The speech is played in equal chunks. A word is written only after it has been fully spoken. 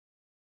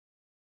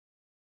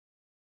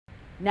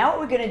Now what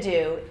we're gonna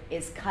do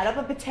is cut up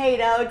a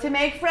potato to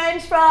make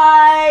French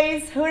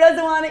fries. Who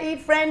doesn't want to eat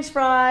French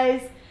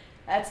fries?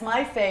 That's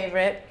my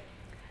favorite.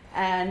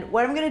 And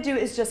what I'm gonna do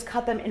is just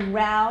cut them in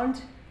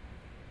round,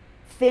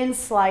 thin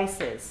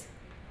slices.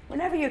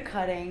 Whenever you're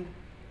cutting,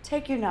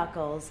 take your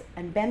knuckles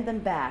and bend them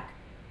back,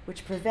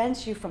 which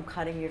prevents you from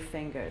cutting your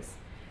fingers.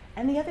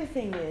 And the other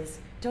thing is,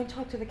 don't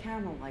talk to the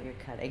camera while you're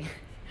cutting,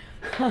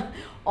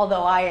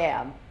 although I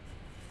am.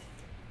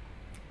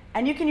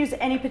 And you can use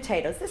any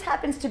potatoes. This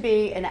happens to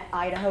be an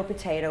Idaho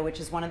potato, which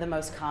is one of the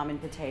most common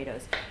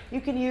potatoes.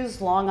 You can use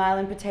Long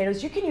Island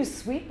potatoes. You can use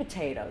sweet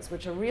potatoes,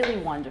 which are really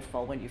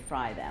wonderful when you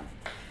fry them.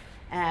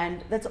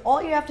 And that's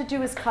all you have to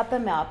do is cut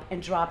them up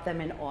and drop them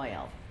in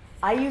oil.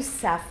 I use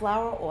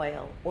safflower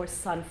oil or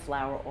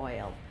sunflower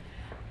oil.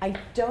 I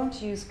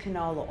don't use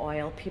canola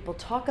oil. People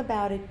talk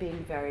about it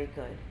being very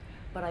good,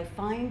 but I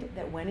find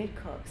that when it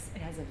cooks,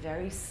 it has a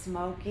very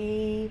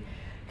smoky,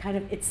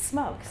 it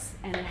smokes,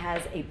 and it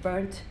has a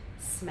burnt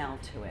smell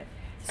to it.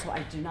 So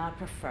I do not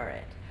prefer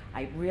it.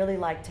 I really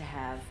like to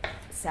have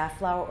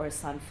safflower or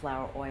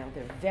sunflower oil.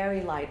 They're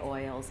very light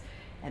oils,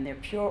 and they're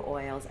pure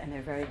oils, and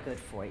they're very good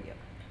for you.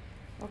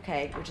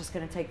 Okay, we're just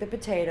gonna take the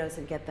potatoes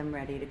and get them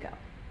ready to go.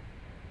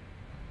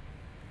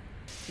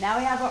 Now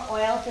we have our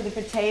oil for the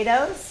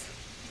potatoes.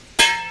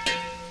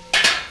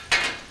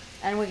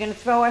 And we're gonna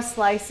throw our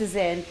slices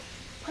in.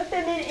 Put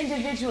them in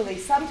individually.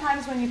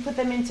 Sometimes when you put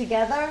them in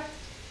together,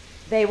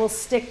 they will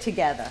stick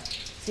together.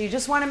 So you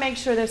just want to make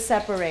sure they're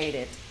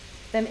separated.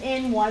 Them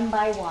in one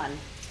by one.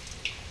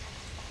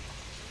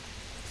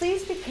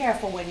 Please be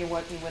careful when you're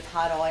working with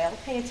hot oil.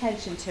 Pay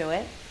attention to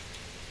it.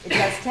 It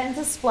does tend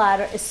to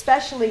splatter,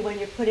 especially when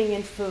you're putting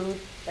in food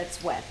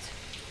that's wet.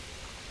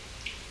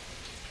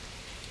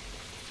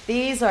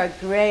 These are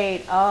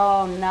great.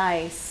 Oh,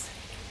 nice.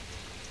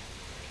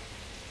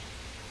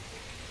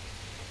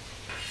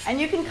 And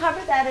you can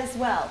cover that as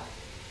well.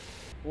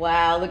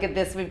 Wow, look at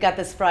this. We've got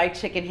this fried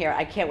chicken here.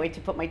 I can't wait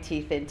to put my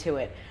teeth into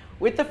it.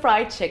 With the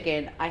fried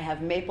chicken, I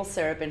have maple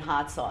syrup and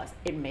hot sauce.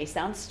 It may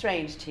sound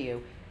strange to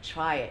you.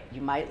 Try it.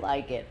 You might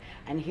like it.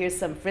 And here's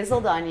some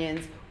frizzled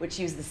onions, which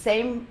use the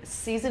same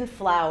seasoned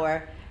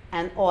flour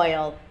and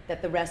oil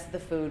that the rest of the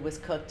food was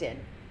cooked in.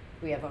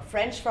 We have our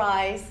French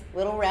fries,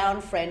 little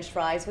round French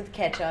fries with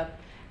ketchup,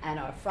 and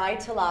our fried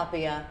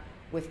tilapia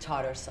with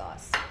tartar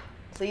sauce.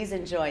 Please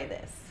enjoy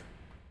this.